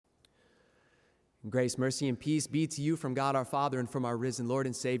Grace, mercy, and peace be to you from God our Father and from our risen Lord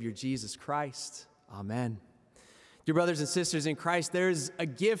and Savior, Jesus Christ. Amen. Dear brothers and sisters in Christ, there's a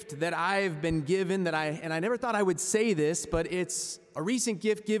gift that I've been given and I never thought I would say this, but it's a recent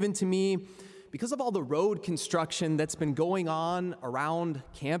gift given to me because of all the road construction that's been going on around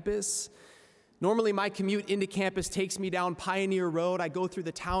campus. Normally, my commute into campus takes me down Pioneer Road. I go through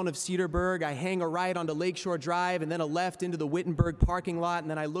the town of Cedarburg. I hang a right onto Lakeshore Drive and then a left into the Wittenberg parking lot. And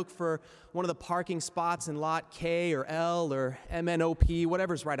then I look for one of the parking spots in lot K or L or MNOP,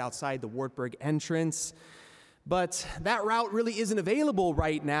 whatever's right outside the Wartburg entrance. But that route really isn't available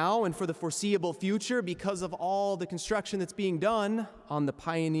right now and for the foreseeable future because of all the construction that's being done on the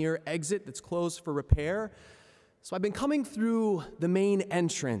Pioneer exit that's closed for repair. So I've been coming through the main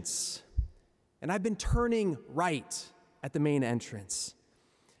entrance. And I've been turning right at the main entrance.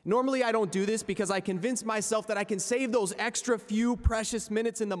 Normally, I don't do this because I convince myself that I can save those extra few precious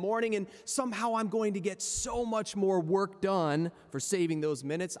minutes in the morning and somehow I'm going to get so much more work done for saving those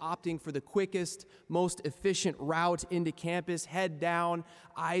minutes, opting for the quickest, most efficient route into campus, head down,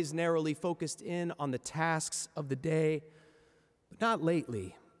 eyes narrowly focused in on the tasks of the day. But not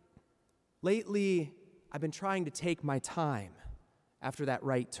lately. Lately, I've been trying to take my time after that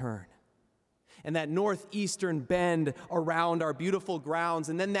right turn. And that northeastern bend around our beautiful grounds,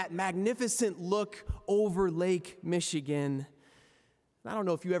 and then that magnificent look over Lake Michigan. I don't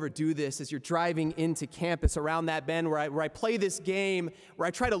know if you ever do this as you're driving into campus around that bend where I play this game, where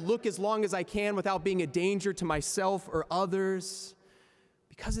I try to look as long as I can without being a danger to myself or others,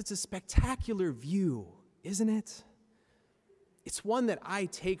 because it's a spectacular view, isn't it? It's one that I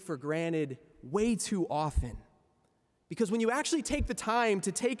take for granted way too often. Because when you actually take the time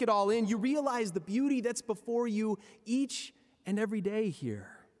to take it all in, you realize the beauty that's before you each and every day here.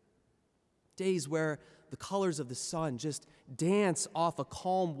 Days where the colors of the sun just dance off a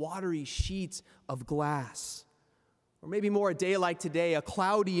calm, watery sheet of glass. Or maybe more a day like today, a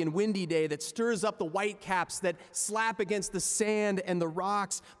cloudy and windy day that stirs up the whitecaps that slap against the sand and the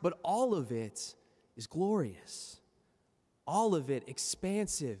rocks. But all of it is glorious. All of it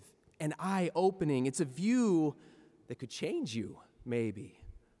expansive and eye-opening. It's a view that could change you, maybe,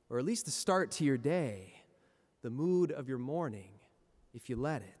 or at least the start to your day, the mood of your morning, if you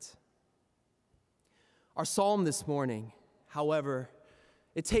let it. Our psalm this morning, however,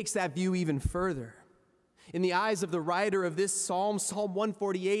 it takes that view even further. In the eyes of the writer of this psalm, Psalm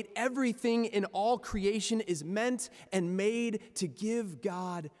 148, everything in all creation is meant and made to give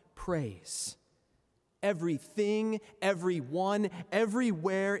God praise. Everything, everyone,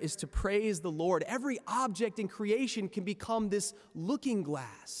 everywhere is to praise the Lord. Every object in creation can become this looking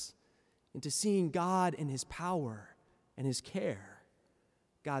glass into seeing God and His power and His care,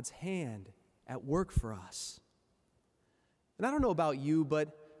 God's hand at work for us. And I don't know about you,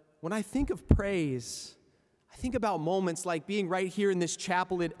 but when I think of praise, I think about moments like being right here in this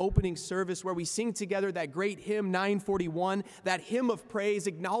chapel at opening service where we sing together that great hymn 941, that hymn of praise,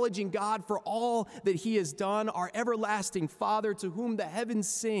 acknowledging God for all that He has done, our everlasting Father to whom the heavens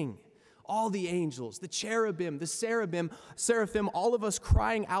sing, all the angels, the cherubim, the seraphim, all of us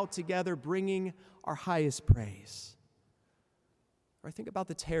crying out together, bringing our highest praise. Or I think about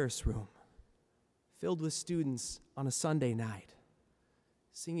the terrace room filled with students on a Sunday night,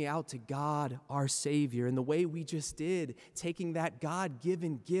 singing out to God, our Savior, in the way we just did, taking that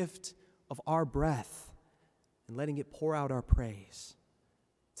God-given gift of our breath and letting it pour out our praise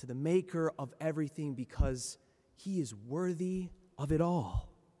to the Maker of everything because He is worthy of it all.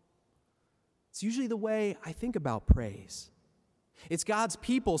 It's usually the way I think about praise. It's God's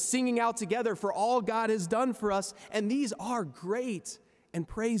people singing out together for all God has done for us, and these are great and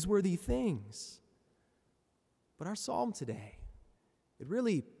praiseworthy things. But our psalm today, it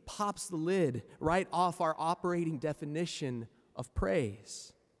really pops the lid right off our operating definition of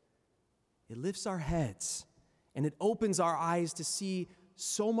praise. It lifts our heads and it opens our eyes to see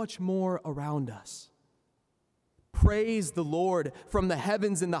so much more around us. Praise the Lord from the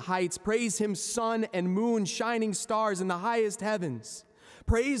heavens and the heights. Praise Him, sun and moon, shining stars in the highest heavens.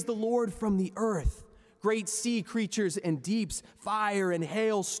 Praise the Lord from the earth, great sea creatures and deeps, fire and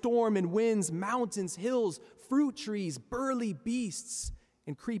hail, storm and winds, mountains, hills, fruit trees, burly beasts,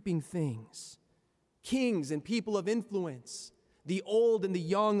 and creeping things, kings and people of influence, the old and the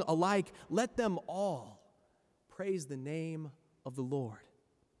young alike, let them all praise the name of the Lord.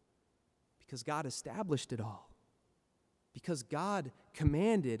 Because God established it all. Because God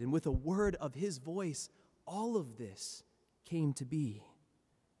commanded, and with a word of His voice, all of this came to be.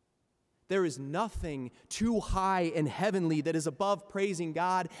 There is nothing too high and heavenly that is above praising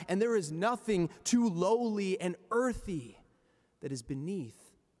God, and there is nothing too lowly and earthy that is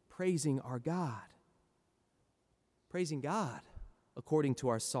beneath praising our God. Praising God, according to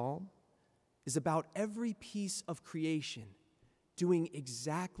our psalm, is about every piece of creation doing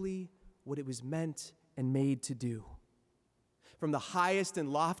exactly what it was meant and made to do. From the highest and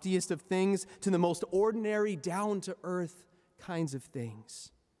loftiest of things to the most ordinary, down-to-earth kinds of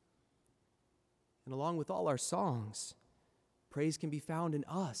things. And along with all our songs, praise can be found in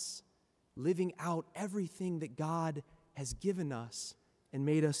us, living out everything that God has given us and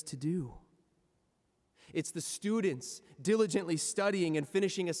made us to do. It's the students diligently studying and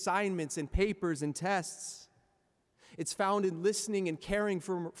finishing assignments and papers and tests. It's found in listening and caring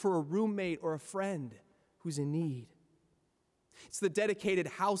for a roommate or a friend who's in need. It's the dedicated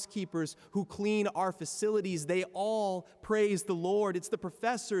housekeepers who clean our facilities. They all praise the Lord. It's the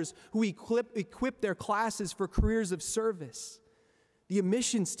professors who equip their classes for careers of service. The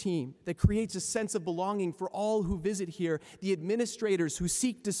admissions team that creates a sense of belonging for all who visit here. The administrators who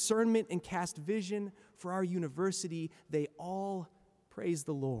seek discernment and cast vision for our university. They all praise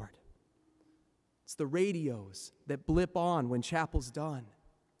the Lord. It's the radios that blip on when chapel's done.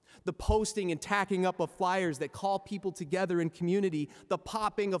 The posting and tacking up of flyers that call people together in community. The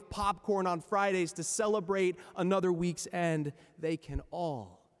popping of popcorn on Fridays to celebrate another week's end. They can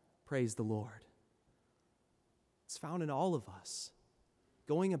all praise the Lord. It's found in all of us,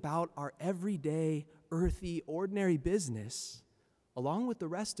 going about our everyday, earthy, ordinary business, along with the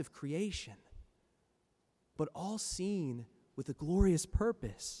rest of creation, but all seen with a glorious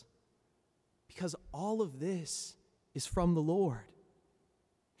purpose, because all of this is from the Lord.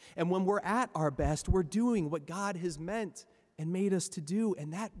 And when we're at our best, we're doing what God has meant and made us to do,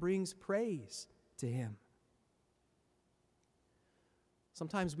 and that brings praise to Him.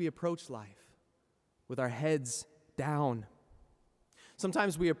 Sometimes we approach life with our heads down.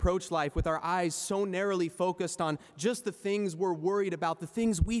 Sometimes we approach life with our eyes so narrowly focused on just the things we're worried about, the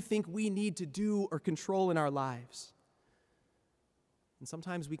things we think we need to do or control in our lives. And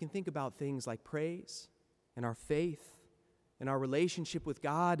sometimes we can think about things like praise and our faith and our relationship with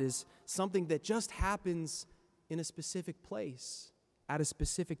God is something that just happens in a specific place at a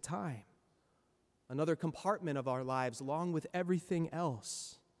specific time, another compartment of our lives along with everything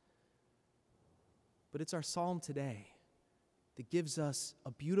else. But it's our psalm today that gives us a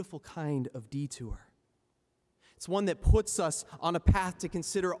beautiful kind of detour. It's one that puts us on a path to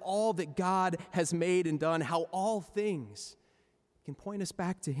consider all that God has made and done, how all things can point us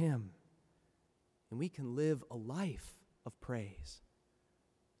back to Him, and we can live a life of praise.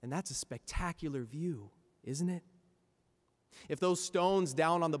 And that's a spectacular view, isn't it? If those stones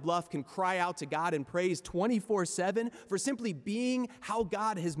down on the bluff can cry out to God in praise 24/7 for simply being how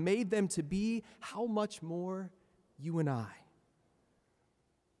God has made them to be, how much more you and I,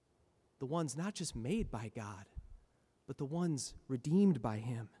 the ones not just made by God, but the ones redeemed by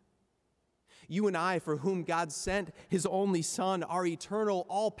Him. You and I, for whom God sent His only Son, our eternal,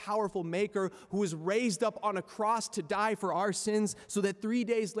 all-powerful Maker, who was raised up on a cross to die for our sins so that 3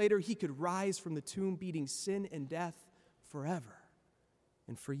 days later He could rise from the tomb, beating sin and death forever.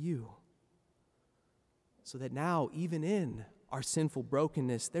 And for you, so that now, even in our sinful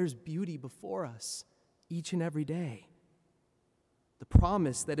brokenness, there's beauty before us each and every day. The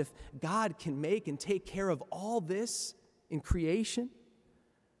promise that if God can make and take care of all this in creation,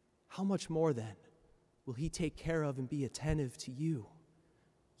 how much more then will He take care of and be attentive to you,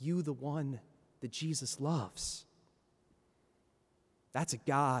 the one that Jesus loves? That's a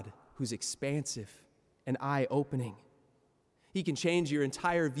God who's expansive and eye-opening. He can change your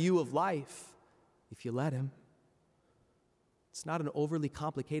entire view of life if you let Him. It's not an overly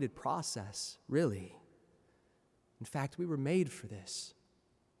complicated process, really. In fact, we were made for this.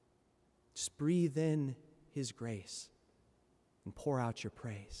 Just breathe in His grace and pour out your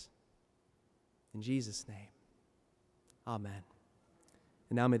praise. In Jesus' name, amen.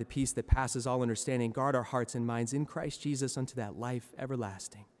 And now may the peace that passes all understanding guard our hearts and minds in Christ Jesus unto that life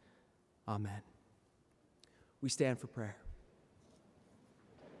everlasting. Amen. We stand for prayer.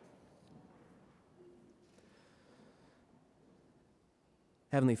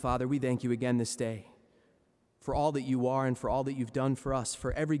 Heavenly Father, we thank You again this day for all that You are and for all that You've done for us,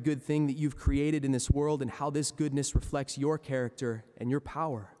 for every good thing that You've created in this world and how this goodness reflects Your character and Your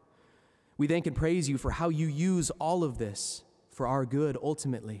power. We thank and praise You for how You use all of this for our good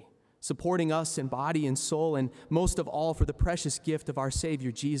ultimately, supporting us in body and soul, and most of all for the precious gift of our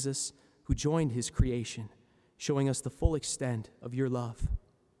Savior Jesus, who joined His creation, showing us the full extent of Your love.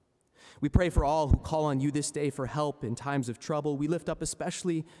 We pray for all who call on You this day for help in times of trouble. We lift up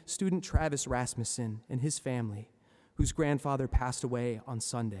especially student Travis Rasmussen and his family, whose grandfather passed away on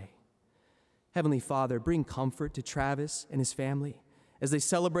Sunday. Heavenly Father, bring comfort to Travis and his family as they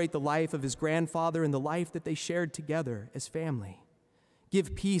celebrate the life of his grandfather and the life that they shared together as family.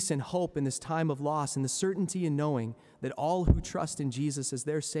 Give peace and hope in this time of loss and the certainty in knowing that all who trust in Jesus as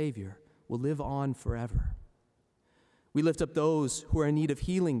their Savior will live on forever. We lift up those who are in need of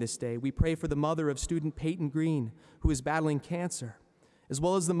healing this day. We pray for the mother of student Peyton Green, who is battling cancer, as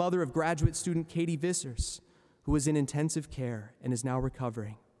well as the mother of graduate student Katie Vissers, who is in intensive care and is now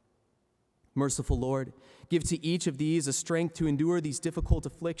recovering. Merciful Lord, give to each of these a strength to endure these difficult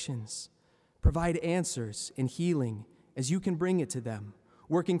afflictions. Provide answers and healing as you can bring it to them,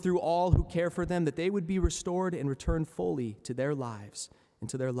 working through all who care for them, that they would be restored and return fully to their lives and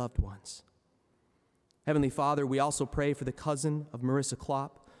to their loved ones. Heavenly Father, we also pray for the cousin of Marissa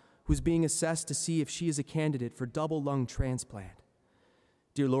Klopp, who is being assessed to see if she is a candidate for double lung transplant.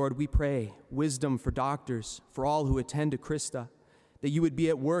 Dear Lord, we pray wisdom for doctors, for all who attend to Krista, that you would be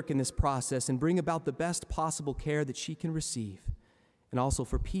at work in this process and bring about the best possible care that she can receive, and also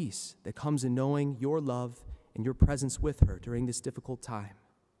for peace that comes in knowing your love and your presence with her during this difficult time.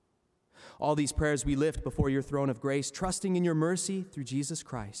 All these prayers we lift before your throne of grace, trusting in your mercy through Jesus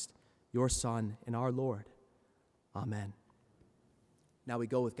Christ, your Son and our Lord. Amen. Now we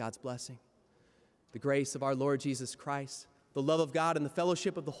go with God's blessing. The grace of our Lord Jesus Christ, the love of God, and the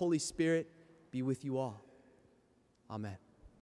fellowship of the Holy Spirit be with you all. Amen.